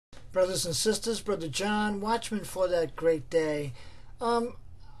Brothers and sisters, Brother John, watchman for that great day.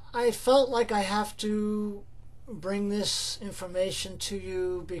 I felt like I have to bring this information to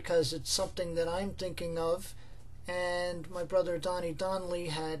you because it's something that I'm thinking of, and my brother Donnie Donnelly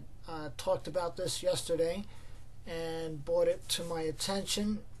had talked about this yesterday and brought it to my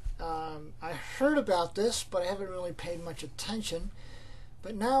attention. I heard about this, but I haven't really paid much attention.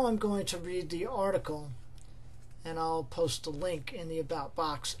 But now I'm going to read the article, and I'll post the link in the About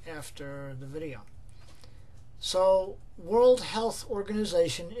box after the video. So, World Health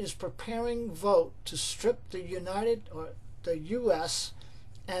Organization is preparing vote to strip the U.S.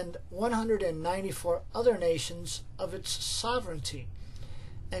 and 194 other nations of its sovereignty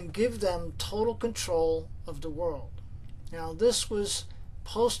and give them total control of the world. Now, this was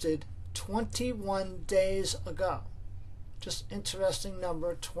posted 21 days ago. Just interesting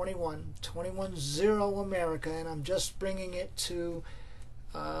number, 21, 21-0 America, and I'm just bringing it to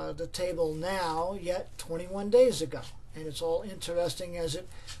the table now, yet 21 days ago. And it's all interesting as it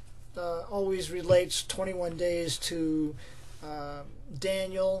always relates 21 days to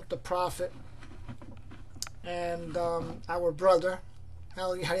Daniel, the prophet, and our brother.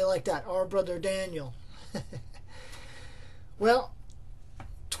 How do you like that? Our brother Daniel. Well,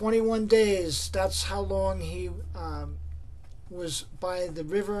 21 days, that's how long he was by the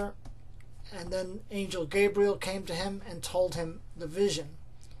river, and then Angel Gabriel came to him and told him the vision.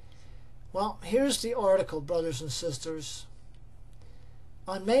 Well, here's the article, brothers and sisters.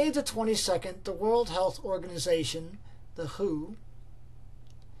 On May the 22nd, the World Health Organization, the WHO,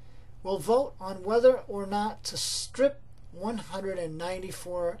 will vote on whether or not to strip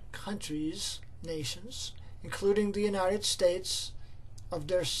 194 countries, nations, including the United States, of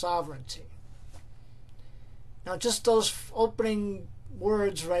their sovereignty. Now, just those opening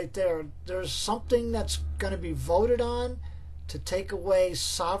words right there, there's something that's going to be voted on to take away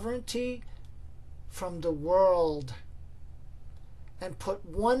sovereignty from the world and put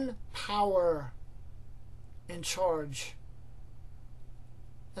one power in charge.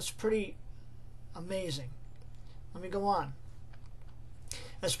 That's pretty amazing. Let me go on.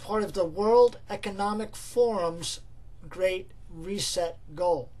 As part of the World Economic Forum's Great Reset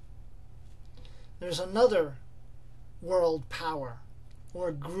goal, there's another world power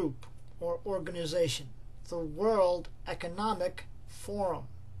or group or organization, the World Economic Forum.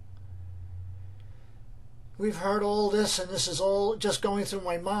 We've heard all this, and this is all just going through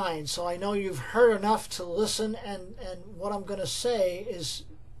my mind, so I know you've heard enough to listen, and what I'm going to say is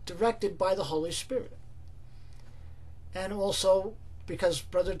directed by the Holy Spirit. And also because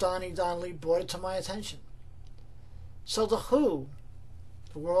Brother Donnie Donnelly brought it to my attention. So the WHO,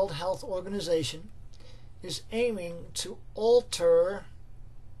 the World Health Organization, is aiming to alter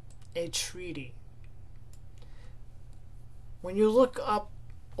a treaty. When you look up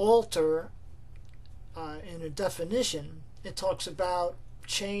alter in a definition, it talks about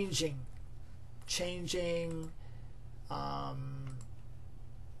changing,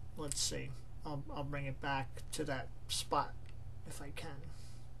 let's see, I'll bring it back to that spot if I can.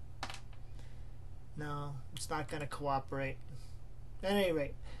 No, it's not going to cooperate. At any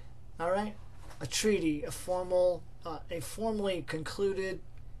rate, all right, a treaty, a formally concluded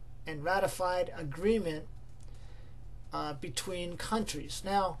and ratified agreement between countries.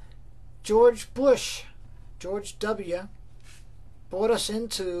 Now, George W. brought us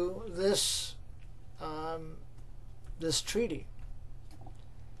into this this treaty.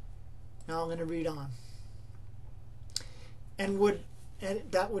 Now I'm going to read on. And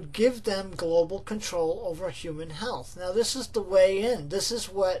that would give them global control over human health. Now this is the way in. This is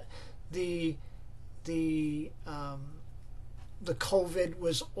what the COVID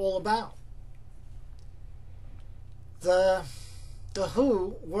was all about. The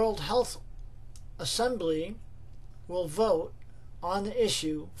WHO, World Health Assembly, will vote on the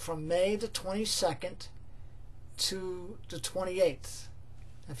issue from May the 22nd to the 28th.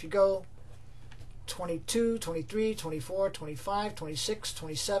 If you go 22, 23, 24, 25, 26,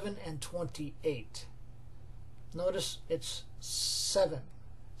 27, and 28. Notice it's 7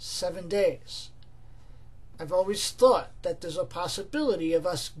 days. I've always thought that there's a possibility of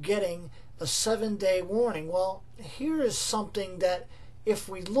us getting a 7-day warning. Well, here is something that, if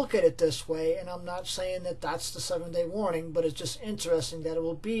we look at it this way, and I'm not saying that that's the 7-day warning, but it's just interesting that it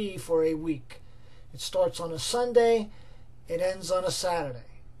will be for a week. It starts on a Sunday, it ends on a Saturday.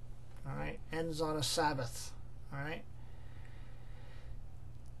 All right, ends on a Sabbath. All right,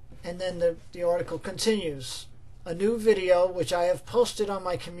 and then the article continues. A new video, which I have posted on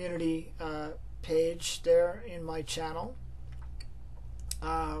my community page there in my channel,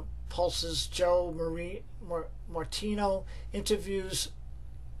 Pulse's Joe Martino interviews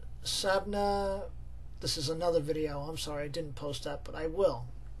Sabna, this is another video. I'm sorry I didn't post that, but I will.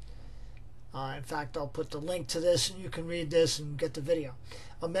 In fact, I'll put the link to this and you can read this and get the video.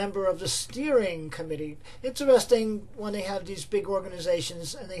 A member of the steering committee. Interesting when they have these big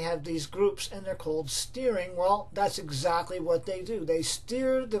organizations and they have these groups and they're called steering. Well, that's exactly what they do. They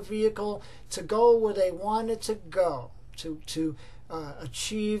steer the vehicle to go where they want it to go, to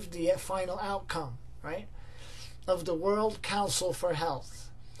achieve the final outcome, right? Of the World Council for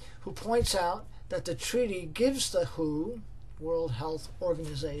Health, who points out that the treaty gives the WHO, World Health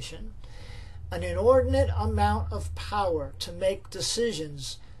Organization, an inordinate amount of power to make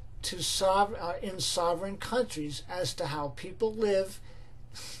decisions in sovereign countries as to how people live.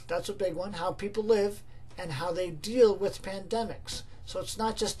 That's a big one, how people live and how they deal with pandemics. So it's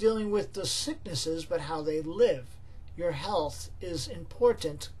not just dealing with the sicknesses, but how they live. Your health is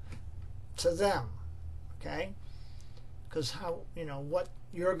important to them, okay? Because what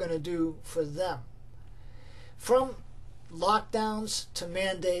you're going to do for them. From lockdowns to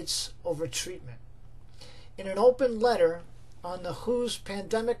mandates over treatment. In an open letter on the WHO's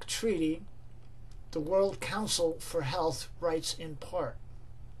pandemic treaty, the World Council for Health writes in part,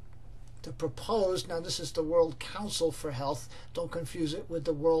 the proposed, now this is the World Council for Health, don't confuse it with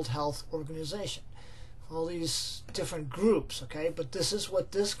the World Health Organization. All these different groups, okay? But this is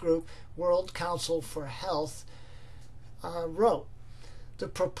what this group, World Council for Health, wrote. The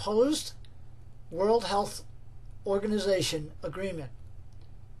proposed World Health Organization agreement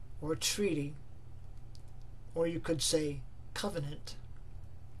or treaty, or you could say covenant,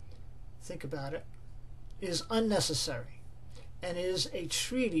 think about it, is unnecessary and is a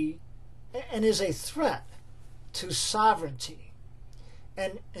treaty and is a threat to sovereignty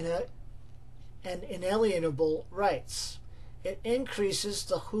and inalienable rights. It increases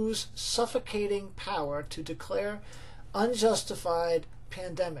the WHO's suffocating power to declare unjustified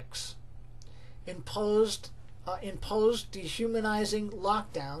pandemics, impose dehumanizing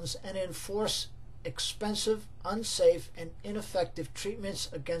lockdowns, and enforce expensive, unsafe, and ineffective treatments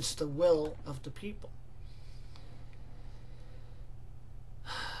against the will of the people.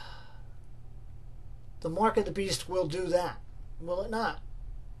 The mark of the beast will do that, will it not?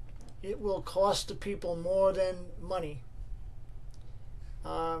 It will cost the people more than money.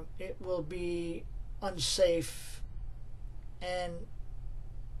 It will be unsafe and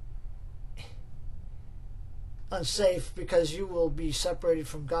unsafe because you will be separated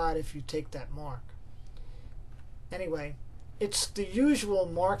from God if you take that mark. Anyway, it's the usual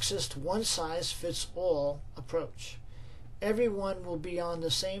Marxist one-size-fits-all approach. Everyone will be on the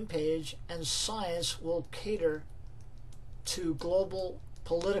same page and science will cater to global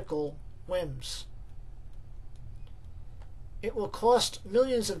political whims. It will cost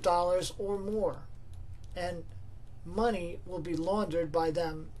millions of dollars or more, and money will be laundered by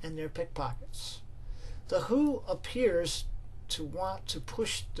them and their pickpockets. The WHO appears to want to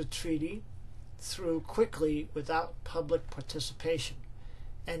push the treaty through quickly without public participation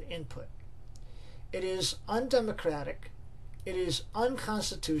and input. It is undemocratic, it is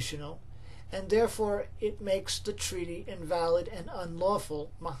unconstitutional, and therefore it makes the treaty invalid and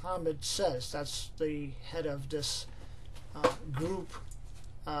unlawful, Muhammad says. That's the head of this group,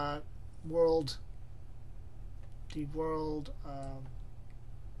 the World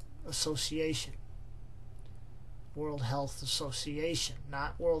Association. World Health Association,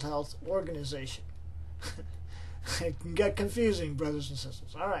 not World Health Organization. It can get confusing, brothers and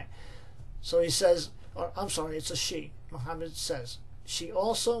sisters. All right. So he says, or I'm sorry, it's a she. Muhammad says, she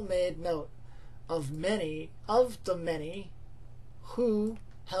also made note of the many WHO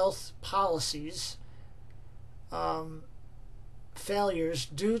health policies failures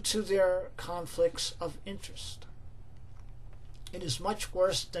due to their conflicts of interest. It is much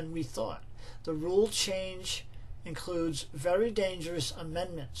worse than we thought. The rule change includes very dangerous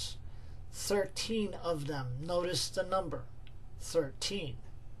amendments, 13 of them. Notice the number, 13.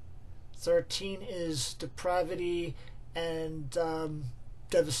 13 is depravity and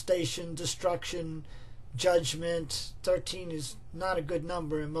devastation, destruction, judgment. 13 is not a good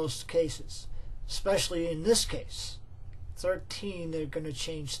number in most cases, especially in this case. 13, they're going to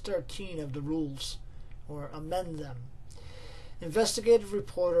change 13 of the rules or amend them. Investigative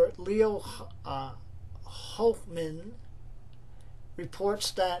reporter Leo Hochman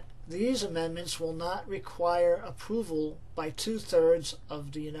reports that these amendments will not require approval by 2/3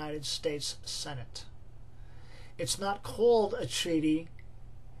 of the United States Senate. It's not called a treaty.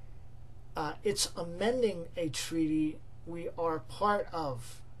 It's amending a treaty we are part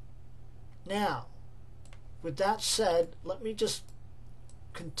of. Now, with that said, let me just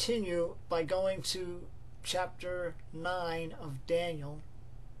continue by going to chapter 9 of Daniel.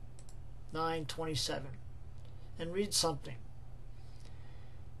 9:27, and read something.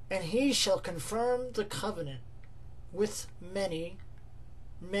 And he shall confirm the covenant with many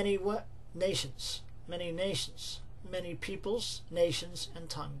what? Nations. Many nations. Many peoples, nations, and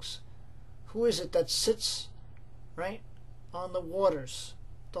tongues. Who is it that sits, right, on the waters?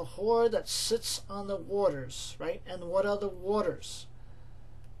 The whore that sits on the waters, right? And what are the waters?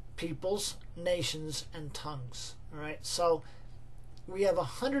 Peoples, nations, and tongues. All right. So we have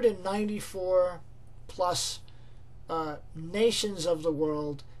 194 plus nations of the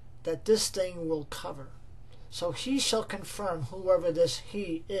world that this thing will cover. So he shall confirm, whoever this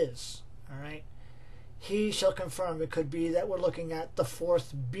he is. All right. He shall confirm. It could be that we're looking at the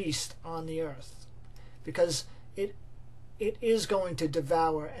fourth beast on the earth, because it is going to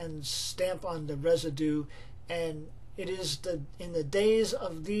devour and stamp on the residue, and it is in the days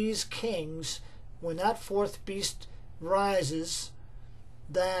of these kings, when that fourth beast rises,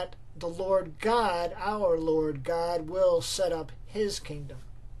 that the Lord God, our Lord God, will set up his kingdom.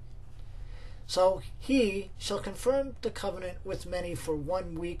 So he shall confirm the covenant with many for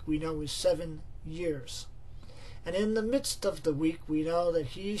 1 week, we know is 7 years. And in the midst of the week, we know that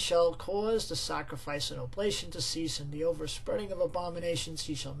he shall cause the sacrifice and oblation to cease, and the overspreading of abominations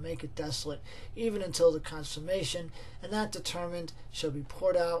he shall make it desolate, even until the consummation, and that determined shall be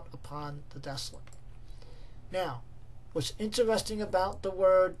poured out upon the desolate. Now, what's interesting about the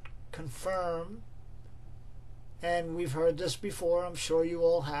word confirm, and we've heard this before, I'm sure you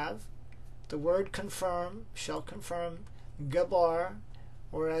all have, the word confirm shall confirm, gabar,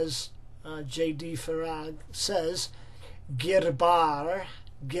 or as J.D. Farag says, girbar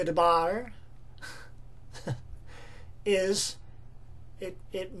is,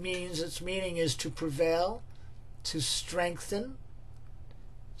 it means, its meaning is to prevail, to strengthen.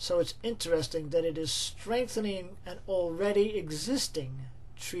 So it's interesting that it is strengthening an already existing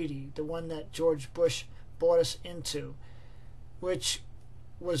treaty, the one that George Bush brought us into, which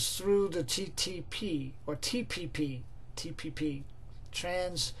was through the TTP or TPP,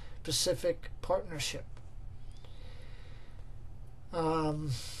 Trans-Pacific Partnership.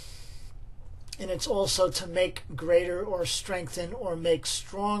 And it's also to make greater or strengthen or make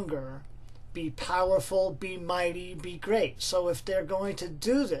stronger, be powerful, be mighty, be great. So if they're going to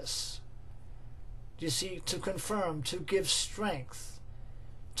do this, you see, to confirm, to give strength,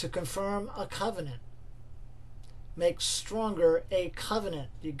 to confirm a covenant, make stronger a covenant.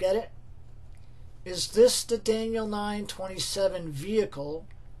 You get it? Is this the Daniel 9:27 vehicle?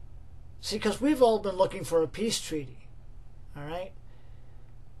 See, because we've all been looking for a peace treaty. All right?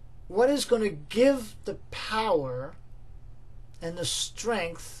 What is going to give the power and the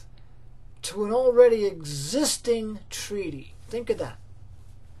strength to an already existing treaty? Think of that.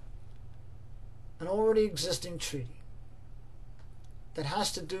 An already existing treaty that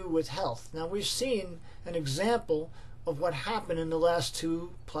has to do with health. Now, we've seen an example of what happened in the last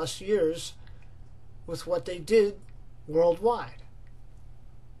 2+ years with what they did worldwide.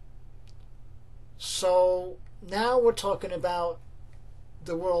 So now we're talking about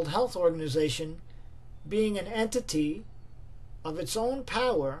the World Health Organization being an entity of its own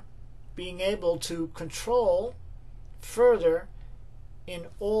power, being able to control further in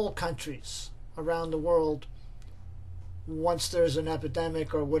all countries around the world once there's an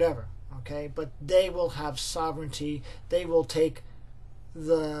epidemic or whatever, okay? But they will have sovereignty. They will take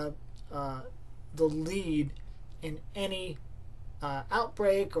the lead in any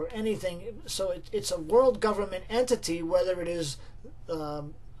outbreak or anything. So it's a world government entity, whether it is,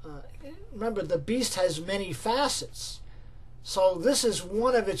 remember, the beast has many facets. So this is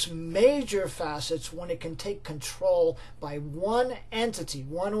one of its major facets, when it can take control by one entity,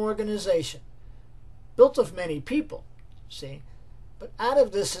 one organization, built of many people. See, but out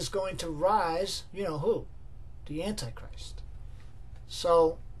of this is going to rise, you know who? The Antichrist.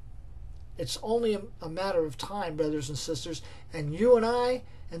 So it's only a matter of time, brothers and sisters, and you and I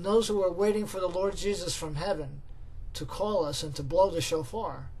and those who are waiting for the Lord Jesus from heaven to call us and to blow the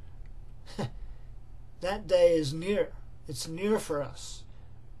shofar. That day is near. It's near for us.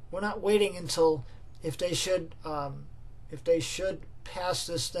 We're not waiting until, if they should pass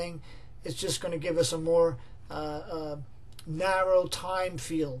this thing, it's just going to give us a more narrow time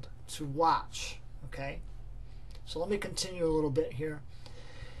field to watch. Okay, so let me continue a little bit here.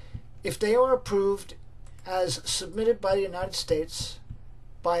 If they are approved as submitted by the United States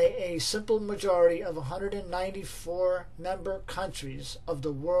by a simple majority of 194 member countries of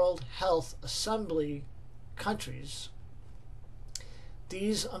the World Health Assembly countries,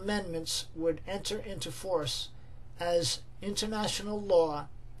 these amendments would enter into force as international law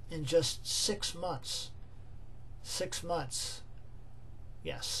in just 6 months. 6 months.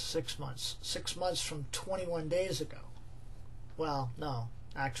 Yes, 6 months. 6 months from 21 days ago. Well, no,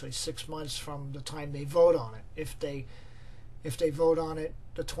 actually 6 months from the time they vote on it. If they vote on it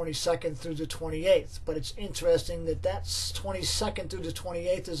the 22nd through the 28th. But it's interesting that that's 22nd through the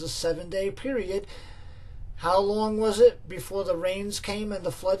 28th is a 7-day period. How long was it before the rains came and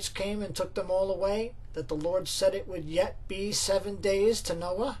the floods came and took them all away? That the Lord said it would yet be 7 days to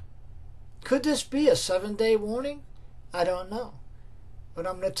Noah? Could this be a 7-day warning? I don't know. But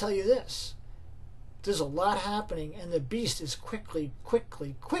I'm going to tell you this. There's a lot happening, and the beast is quickly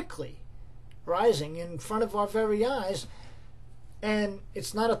rising in front of our very eyes. And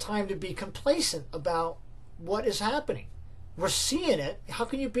it's not a time to be complacent about what is happening. We're seeing it. How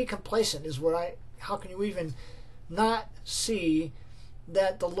can you be complacent how can you even not see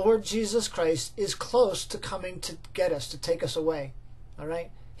that the Lord Jesus Christ is close to coming to get us, to take us away? All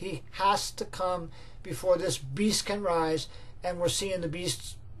right? He has to come before this beast can rise, and we're seeing the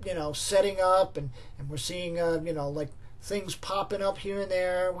beast, setting up, and we're seeing, like things popping up here and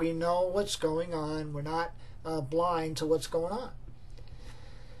there. We know what's going on. We're not blind to what's going on.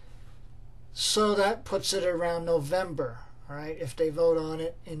 So that puts it around November, all right, if they vote on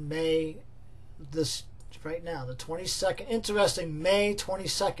it in May, this right now, the 22nd. Interesting, May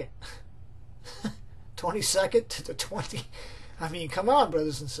 22nd. 22nd to the 20. I mean, come on,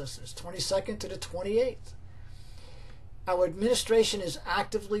 brothers and sisters. 22nd to the 28th. Our administration is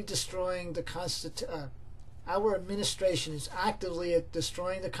actively destroying the Constitution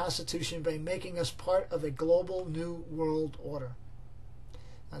by making us part of a global new world order.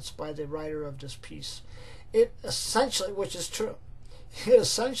 That's by the writer of this piece. It essentially, which is true, it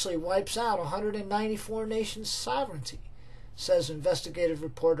essentially wipes out 194 nations' sovereignty, says investigative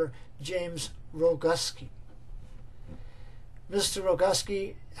reporter James Roguski. Mr.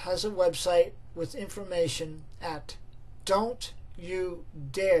 Roguski has a website with information at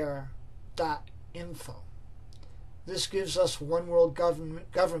don'toudare.info. This gives us one world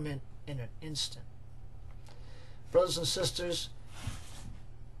government in an instant. Brothers and sisters,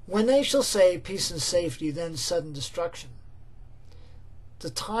 when they shall say peace and safety, then sudden destruction. The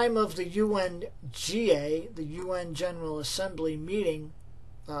time of the UNGA, the UN General Assembly meeting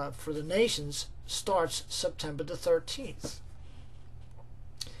for the nations, starts September the 13th.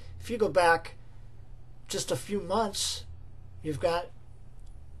 If you go back just a few months, you've got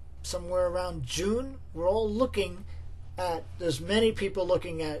somewhere around June. We're all looking at, there's many people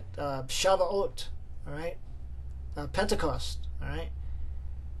looking at Shavuot, all right? Pentecost, all right?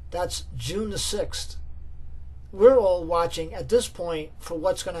 That's June the 6th. We're all watching at this point for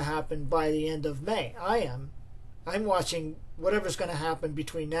what's going to happen by the end of May. I'm watching whatever's going to happen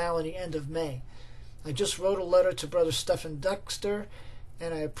between now and the end of May. I just wrote a letter to Brother Stephen Dexter,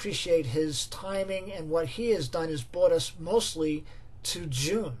 and I appreciate his timing, and what he has done is brought us mostly to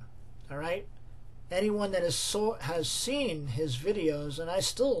June. All right? Anyone that has seen his videos, and I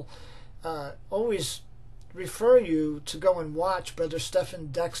still always refer you to go and watch Brother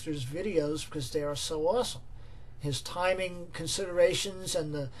Stephen Dexter's videos because they are so awesome. His timing considerations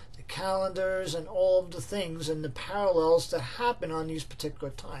and the calendars and all of the things and the parallels that happen on these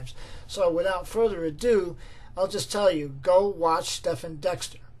particular times. So without further ado, I'll just tell you, go watch Stephen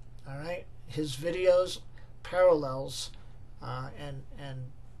Dexter. All right? His videos, parallels, and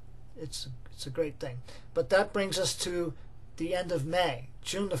it's a great thing. But that brings us to the end of May.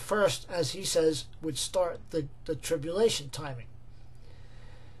 June the 1st, as he says, would start the tribulation timing.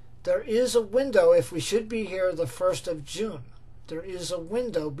 There is a window, if we should be here the 1st of June, there is a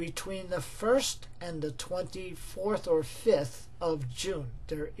window between the 1st and the 24th or 5th of June.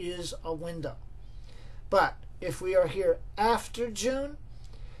 There is a window. But if we are here after June,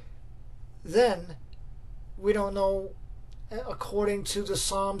 then we don't know, according to the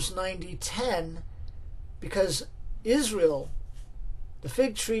Psalms 90:10, because Israel, the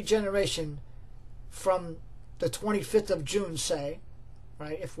fig tree generation from the 25th of June, say,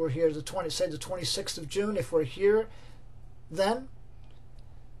 right, if we're here the 26th of June, if we're here then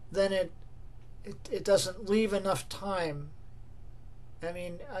it doesn't leave enough time. I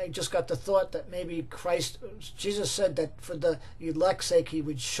mean, I just got the thought that maybe Jesus said that for the elect's sake he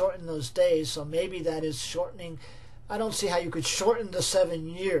would shorten those days, so maybe that is shortening. I don't see how you could shorten the 7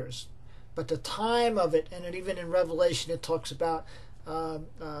 years, but the time of it, and even in Revelation it talks about a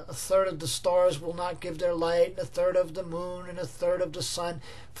third of the stars will not give their light, and a third of the moon, and a third of the sun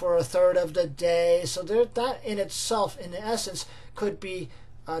for a third of the day. So that in itself, in essence, could be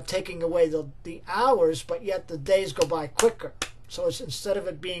taking away the hours, but yet the days go by quicker. So it's, instead of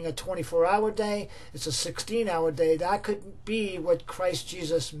it being a 24-hour day, it's a 16-hour day. That could be what Christ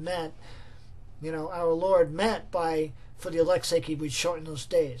Jesus meant, our Lord meant by for the elect's sake he would shorten those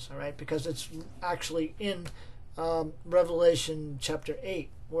days, all right? Because it's actually in Revelation chapter 8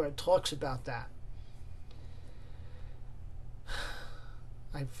 where it talks about that.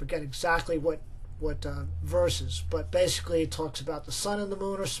 I forget exactly what verses, but basically it talks about the sun and the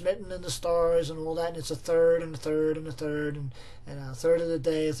moon are smitten and the stars and all that, and it's a third and a third and a third and a third of the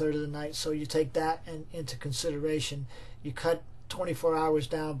day, a third of the night. So you take that into consideration. You cut 24 hours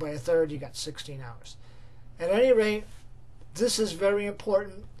down by a third, you got 16 hours. At any rate, this is very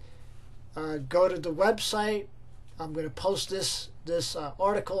important. Go to the website. I'm going to post this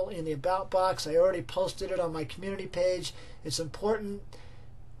article in the About box. I already posted it on my community page. It's important.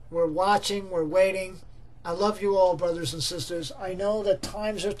 We're watching. We're waiting. I love you all, brothers and sisters. I know that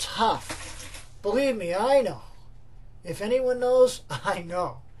times are tough. Believe me, I know. If anyone knows, I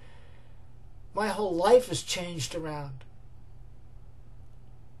know. My whole life has changed around.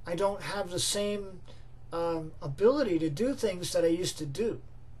 I don't have the same ability to do things that I used to do.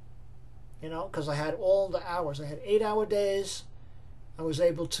 You know, because I had all the hours. I had 8-hour days. I was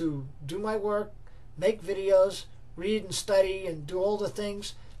able to do my work, make videos, read and study, and do all the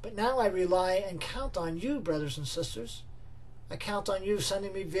things. But now I rely and count on you, brothers and sisters. I count on you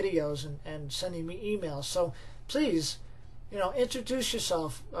sending me videos and sending me emails. So please, you know, introduce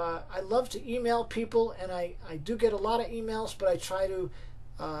yourself. I love to email people, and I do get a lot of emails, but I try to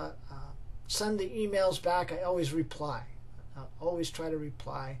send the emails back. I always reply. I always try to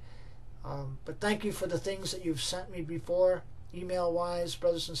reply. But thank you for the things that you've sent me before, email-wise,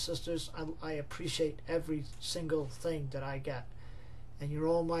 brothers and sisters. I appreciate every single thing that I get. And you're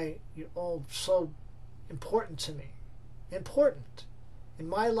all so important to me. Important in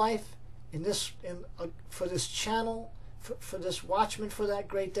my life, for this channel, for this Watchman for That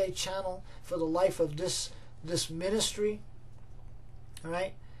Great Day channel, for the life of this ministry. All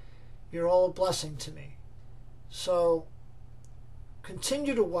right, you're all a blessing to me. So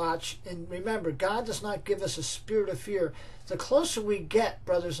continue to watch, and remember, God does not give us a spirit of fear. The closer we get,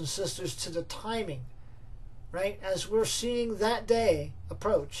 brothers and sisters, to the timing, right, as we're seeing that day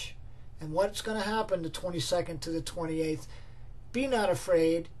approach and what's going to happen the 22nd to the 28th, be not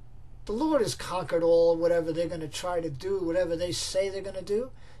afraid. The Lord has conquered all, whatever they're going to try to do, whatever they say they're going to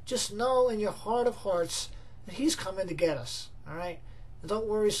do. Just know in your heart of hearts that He's coming to get us, all right? And don't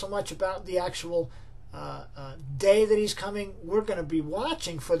worry so much about the actual day that He's coming. We're going to be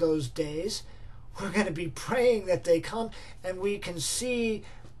watching for those days. We're going to be praying that they come, and we can see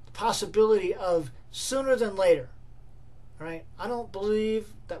the possibility of sooner than later. All right? I don't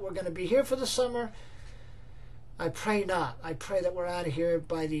believe that we're going to be here for the summer. I pray not. I pray that we're out of here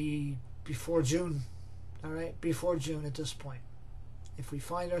before June. All right? Before June at this point. If we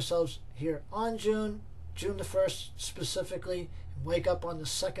find ourselves here on June the 1st specifically, and wake up on the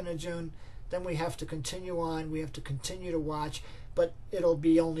 2nd of June, then we have to continue on. We have to continue to watch, but it'll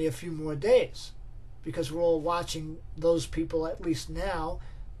be only a few more days because we're all watching those people, at least now,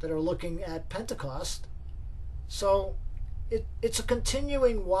 that are looking at Pentecost. So it's a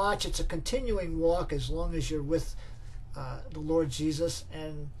continuing watch. It's a continuing walk as long as you're with the Lord Jesus.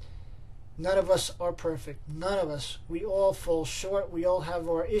 And none of us are perfect. None of us. We all fall short. We all have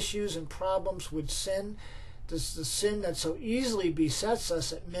our issues and problems with sin. This is the sin that so easily besets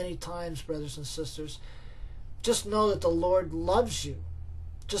us at many times, brothers and sisters. Just know that the Lord loves you.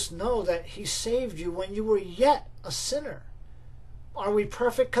 Just know that He saved you when you were yet a sinner. Are we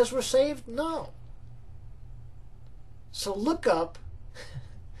perfect because we're saved? No. So look up,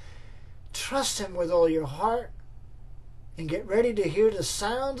 trust Him with all your heart, and get ready to hear the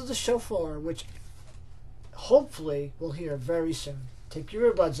sound of the shofar, which hopefully we'll hear very soon. Take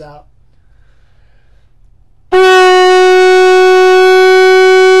your earbuds out.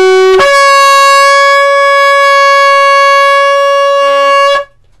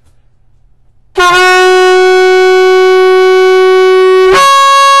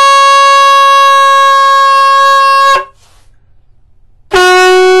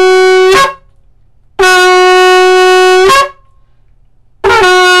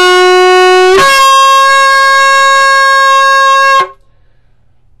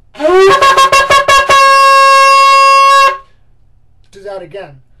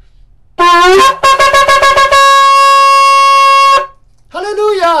 Again.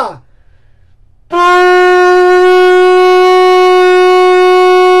 Hallelujah!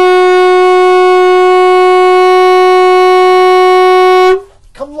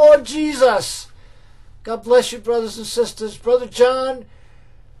 Come, Lord Jesus. God bless you, brothers and sisters. Brother John,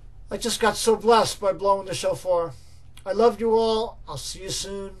 I just got so blessed by blowing the shofar. I love you all. I'll see you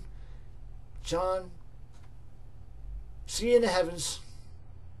soon. John, see you in the heavens.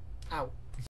 Out.